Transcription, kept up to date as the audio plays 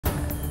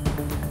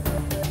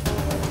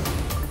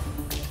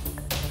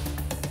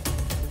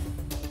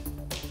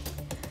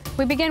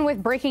We begin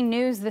with breaking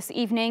news this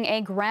evening.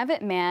 A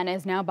Riot man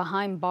is now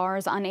behind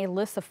bars on a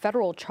list of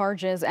federal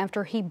charges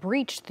after he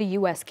breached the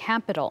U.S.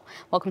 Capitol.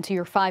 Welcome to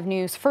your 5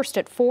 News. First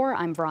at 4,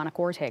 I'm Veronica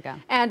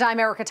Ortega. And I'm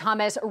Erica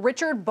Thomas.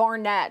 Richard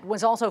Barnett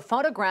was also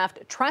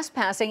photographed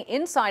trespassing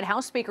inside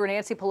House Speaker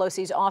Nancy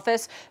Pelosi's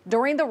office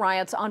during the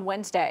riots on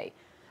Wednesday.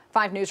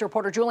 5 News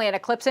reporter Juliana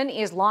Clipson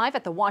is live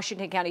at the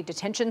Washington County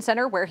Detention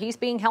Center, where he's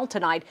being held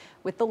tonight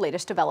with the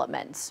latest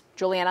developments.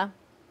 Juliana?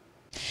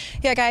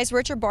 Yeah, guys,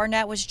 Richard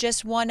Barnett was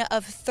just one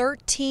of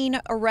 13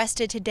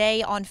 arrested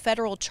today on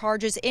federal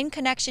charges in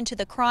connection to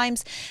the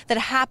crimes that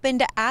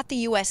happened at the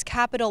U.S.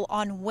 Capitol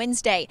on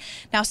Wednesday.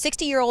 Now,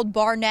 60-year-old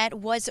Barnett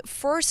was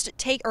first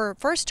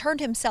turned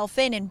himself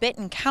in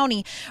Benton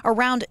County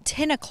around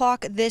 10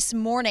 o'clock this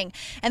morning.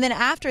 And then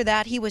after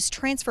that, he was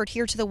transferred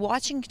here to the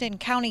Washington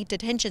County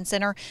Detention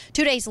Center.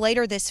 2 days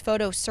later, this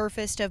photo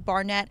surfaced of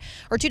Barnett,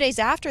 or 2 days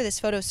after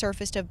this photo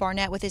surfaced of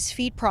Barnett with his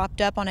feet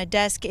propped up on a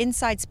desk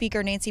inside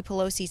Speaker Nancy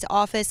Pelosi's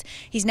office.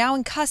 He's now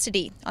in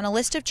custody on a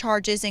list of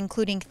charges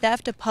including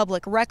theft of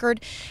public record,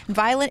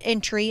 violent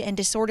entry, and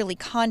disorderly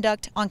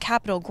conduct on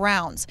Capitol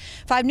grounds.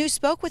 5 News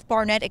spoke with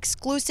Barnett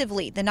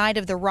exclusively the night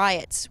of the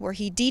riots, where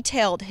he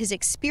detailed his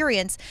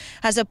experience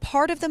as a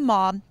part of the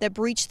mob that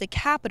breached the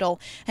Capitol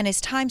and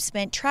his time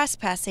spent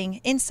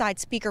trespassing inside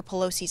Speaker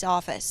Pelosi's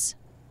office.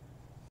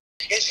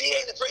 And she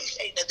ain't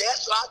appreciating the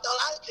desk, so I thought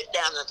I'd sit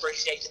down and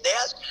appreciate the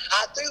desk.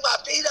 I threw my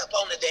feet up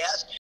on the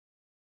desk.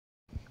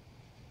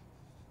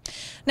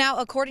 Now,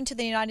 according to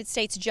the United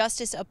States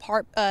Justice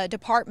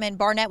Department,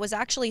 Barnett was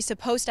actually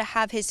supposed to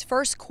have his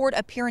first court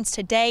appearance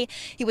today.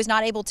 He was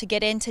not able to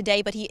get in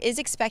today, but he is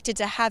expected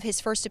to have his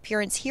first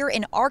appearance here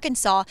in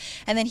Arkansas,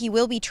 and then he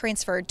will be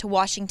transferred to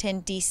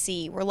Washington,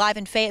 D.C. We're live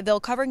in Fayetteville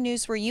covering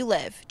news where you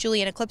live.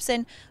 Juliana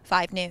Clipson,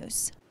 5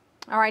 News.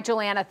 All right,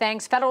 Juliana,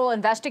 thanks. Federal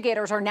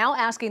investigators are now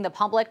asking the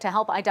public to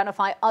help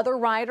identify other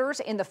rioters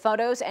in the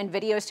photos and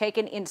videos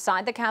taken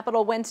inside the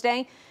Capitol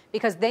Wednesday,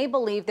 because they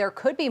believe there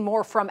could be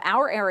more from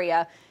our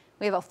area.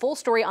 We have a full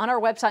story on our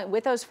website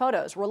with those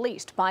photos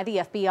released by the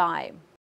FBI.